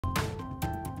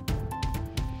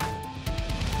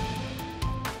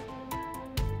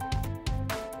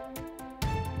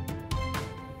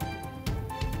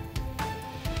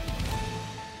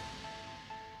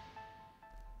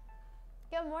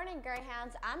Good morning,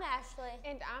 Greyhounds. I'm Ashley.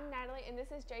 And I'm Natalie, and this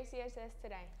is JCSS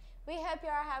Today. We hope you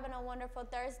are having a wonderful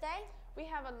Thursday. We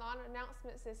have a lot of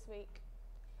announcements this week.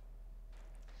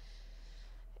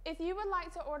 If you would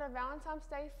like to order Valentine's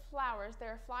Day flowers, there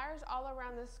are flyers all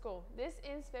around the school. This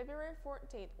ends February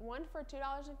 14th, one for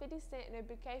 $2.50 and a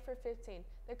bouquet for $15.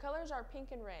 The colors are pink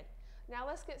and red. Now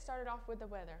let's get started off with the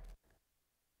weather.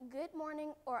 Good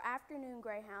morning or afternoon,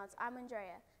 Greyhounds. I'm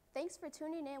Andrea. Thanks for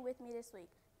tuning in with me this week.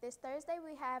 This Thursday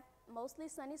we have mostly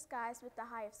sunny skies with the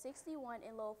high of 61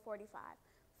 and low of 45.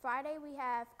 Friday we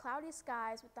have cloudy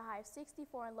skies with the high of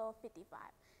 64 and low of 55.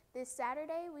 This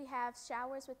Saturday we have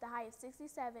showers with the high of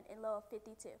 67 and low of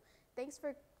 52. Thanks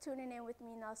for tuning in with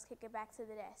me, and let's kick it back to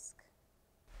the desk.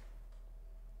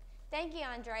 Thank you,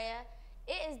 Andrea.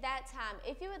 It is that time.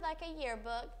 If you would like a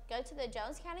yearbook, go to the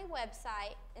Jones County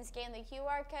website and scan the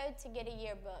QR code to get a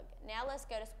yearbook. Now let's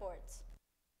go to sports.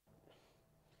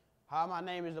 Hi, my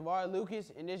name is LeVar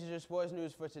Lucas, and this is your sports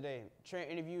news for today. Trent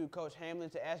interviewed Coach Hamlin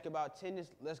to ask about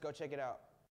tennis. Let's go check it out.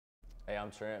 Hey, I'm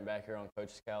Trent, back here on Coach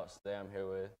Scouts. Today I'm here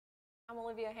with... I'm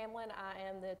Olivia Hamlin. I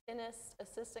am the tennis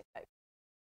assistant coach.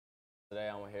 Today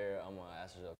I'm going to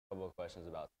ask you a couple of questions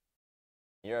about,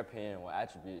 in your opinion, what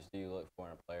attributes do you look for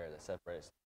in a player that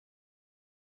separates?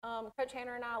 Coach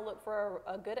Hanner and I look for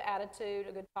a good attitude,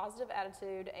 a good positive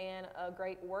attitude, and a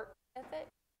great work ethic.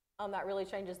 That really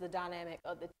changes the dynamic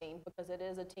of the team because it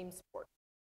is a team sport.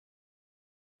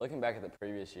 Looking back at the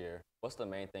previous year, what's the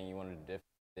main thing you wanted to do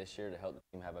this year to help the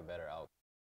team have a better outcome?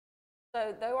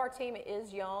 So though our team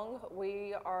is young,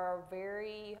 we are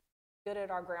very good at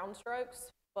our ground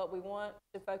strokes, but we want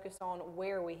to focus on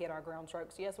where we hit our ground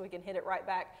strokes. Yes, we can hit it right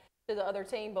back to the other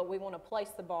team, but we want to place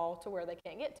the ball to where they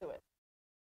can't get to it.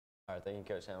 All right, thank you,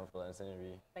 Coach Hamlin, for letting us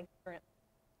interview. Thank you, Trent.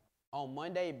 On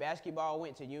Monday, basketball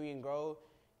went to Union Grove.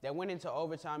 They went into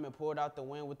overtime and pulled out the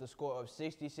win with the score of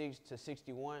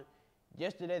 66-61.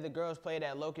 Yesterday, the girls played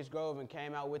at Locust Grove and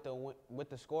came out with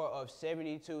the score of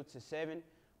 72-7.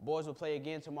 Boys will play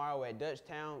again tomorrow at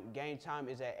Dutchtown. Game time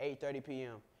is at 8:30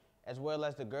 p.m., as well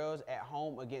as the girls at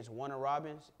home against Warner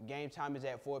Robins. Game time is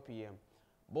at 4 p.m.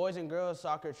 Boys and girls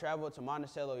soccer traveled to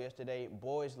Monticello yesterday.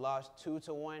 Boys lost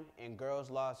 2-1 and girls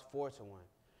lost 4-1.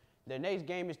 Their next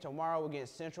game is tomorrow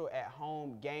against Central at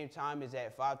home. Game time is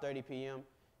at 5:30 p.m.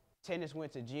 Tennis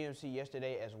went to GMC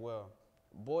yesterday as well.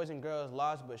 Boys and girls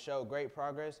lost but showed great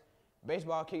progress.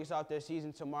 Baseball kicks off their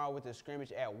season tomorrow with a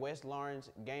scrimmage at West Lawrence.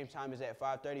 Game time is at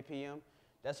 5:30 p.m.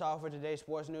 That's all for today's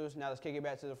sports news. Now let's kick it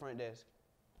back to the front desk.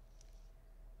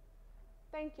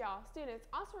 Thank y'all. Students,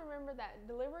 also remember that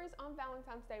deliveries on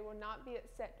Valentine's Day will not be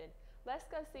accepted. Let's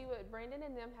go see what Brandon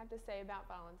and them have to say about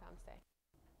Valentine's Day.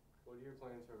 What are your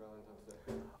plans for Valentine's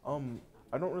Day?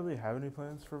 I don't really have any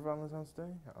plans for Valentine's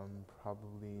Day. I'm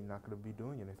probably not going to be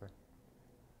doing anything.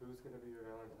 Who's going to be your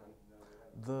Valentine?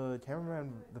 The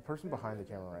cameraman, the person behind the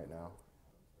camera right now.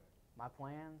 My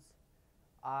plans?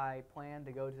 I plan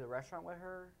to go to the restaurant with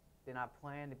her. Then I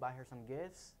plan to buy her some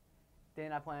gifts.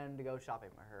 Then I plan to go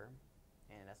shopping with her.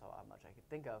 And that's all much I can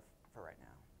think of for right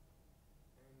now.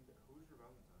 And who's your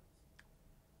Valentine's?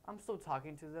 I'm still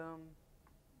talking to them,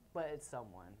 but it's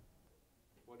someone.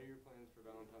 What are your plans for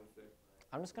Valentine's Day?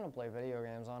 I'm just going to play video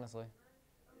games, honestly.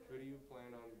 Who do you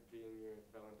plan on being your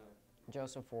Valentine?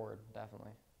 Joseph Ford,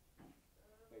 definitely.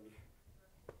 Thank you.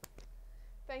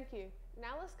 Thank you.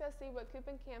 Now let's go see what Coop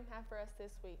and Cam have for us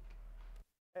this week.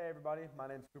 Hey everybody, my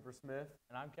name's Cooper Smith.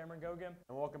 And I'm Cameron Gogan.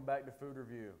 And welcome back to Food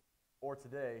Review. Or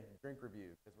today, Drink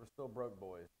Review, because we're still broke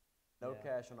boys. No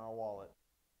cash in our wallet.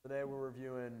 Today we're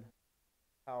reviewing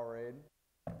Powerade,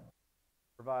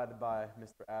 provided by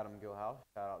Mr. Adam Gilhouse.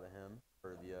 Shout out to him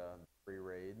for the free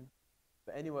raid.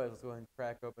 But anyways, let's go ahead and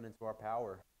crack open into our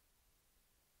Power.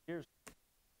 Cheers.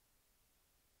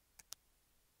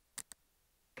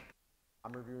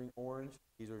 I'm reviewing orange.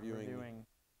 He's reviewing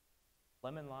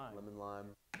lemon lime. Lemon lime.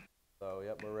 So,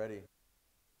 yep, we're ready.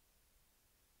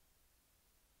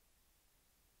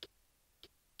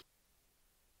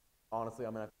 Honestly,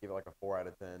 I'm gonna have to give it like a 4 out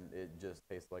of 10. It just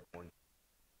tastes like orange.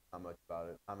 Not much about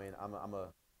it. I mean,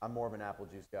 I'm more of an apple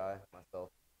juice guy myself.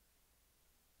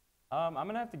 I'm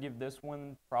gonna have to give this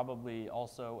one probably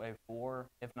also a 4,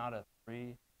 if not a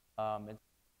 3. It's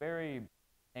very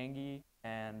tangy,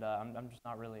 and I'm just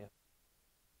not really a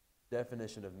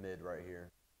definition of mid right here.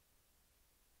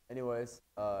 Anyways,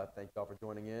 thank y'all for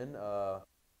joining in.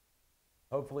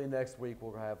 Hopefully next week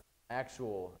we'll have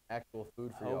actual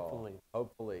food for y'all.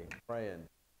 Hopefully. Praying.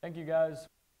 Thank you guys.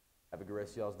 Have a good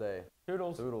rest of y'all's day.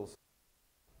 Toodles. Toodles.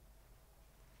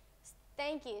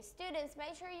 Thank you. Students,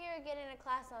 make sure you're getting to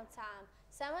class on time.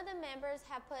 Some of the members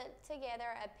have put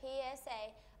together a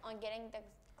PSA on getting the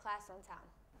class on time.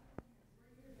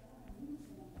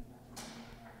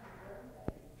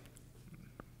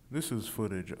 This is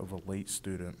footage of a late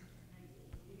student.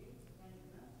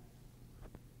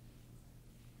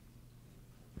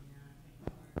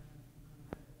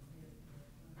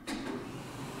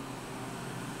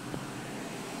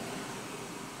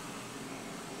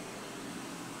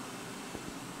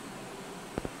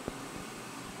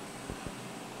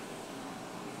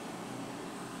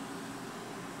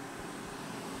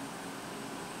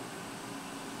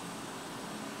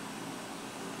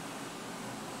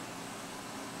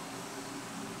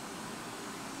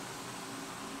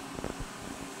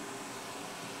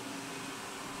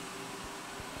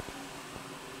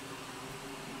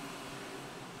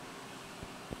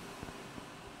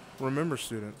 Remember,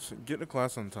 students, get to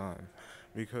class on time,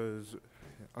 because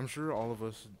I'm sure all of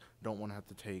us don't want to have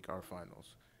to take our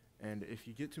finals. And if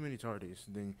you get too many tardies,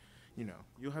 then,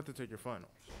 you'll have to take your finals.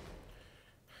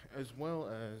 As well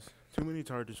as, too many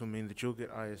tardies will mean that you'll get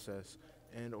ISS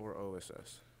and or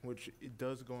OSS, which it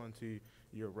does go onto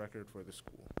your record for the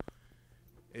school.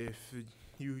 If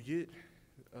you get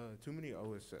too many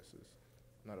OSS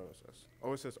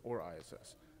or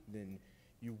ISS, then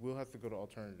you will have to go to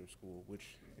alternative school,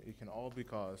 which it can all be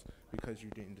caused because you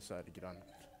didn't decide to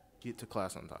get to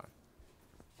class on time.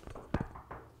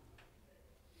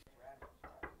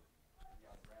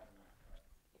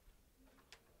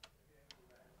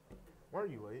 Why are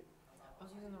you late? I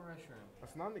was using the restroom.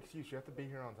 That's not an excuse. You have to be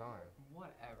here on time.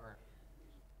 Whatever.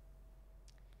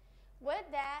 With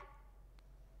that,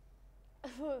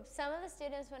 some of the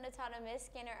students want to talk to Ms.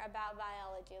 Skinner about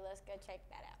biology. Let's go check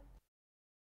that out.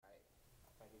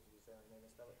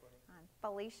 I'm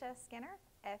Felicia Skinner,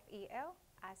 Felicia Skinner.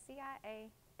 All right,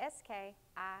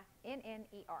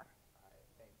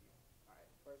 thank you. All right,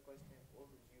 first question, what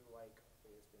would you like for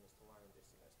your students to learn this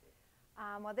semester?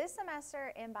 Well, this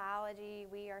semester in biology,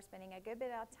 we are spending a good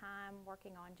bit of time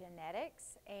working on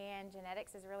genetics, and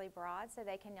genetics is really broad, so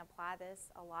they can apply this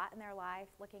a lot in their life,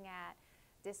 looking at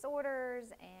disorders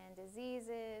and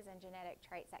diseases and genetic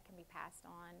traits that can be passed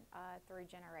on through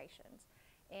generations.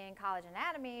 In college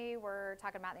anatomy, we're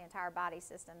talking about the entire body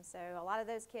system, so a lot of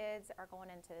those kids are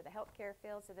going into the healthcare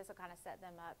field, so this will kind of set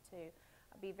them up to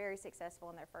be very successful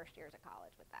in their first years of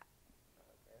college with that.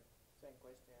 Okay. Second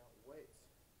question, what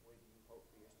would you hope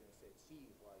for your students to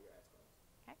achieve while you're at school?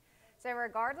 Okay. So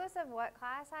regardless of what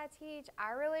class I teach,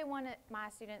 I really want my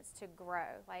students to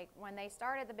grow. Like when they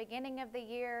start at the beginning of the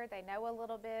year, they know a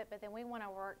little bit, but then we want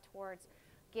to work towards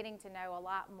getting to know a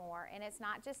lot more. And it's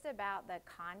not just about the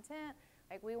content.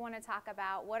 Like we want to talk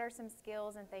about what are some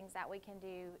skills and things that we can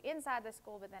do inside the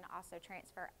school, but then also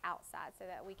transfer outside so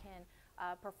that we can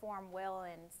perform well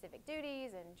in civic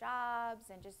duties and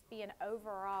jobs and just be an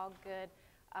overall good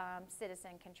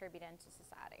citizen contributing to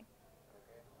society.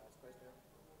 Okay, last question.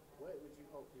 What would you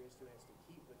hope for your students to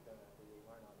keep with them after they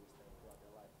learn all these things throughout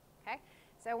their life? Okay.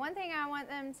 So one thing I want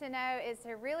them to know is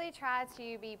to really try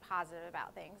to be positive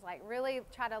about things, like really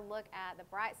try to look at the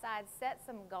bright side, set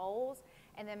some goals,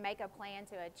 and then make a plan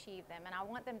to achieve them. And I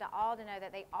want them to all to know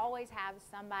that they always have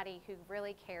somebody who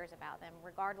really cares about them,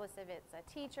 regardless if it's a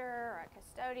teacher or a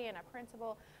custodian, a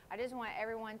principal. I just want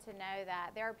everyone to know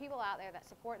that there are people out there that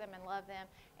support them and love them,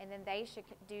 and then they should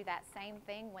do that same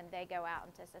thing when they go out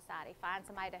into society. Find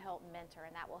somebody to help mentor,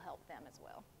 and that will help them as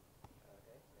well.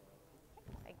 Okay,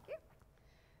 Thank you.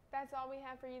 That's all we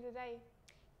have for you today.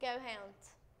 Go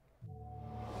Hounds.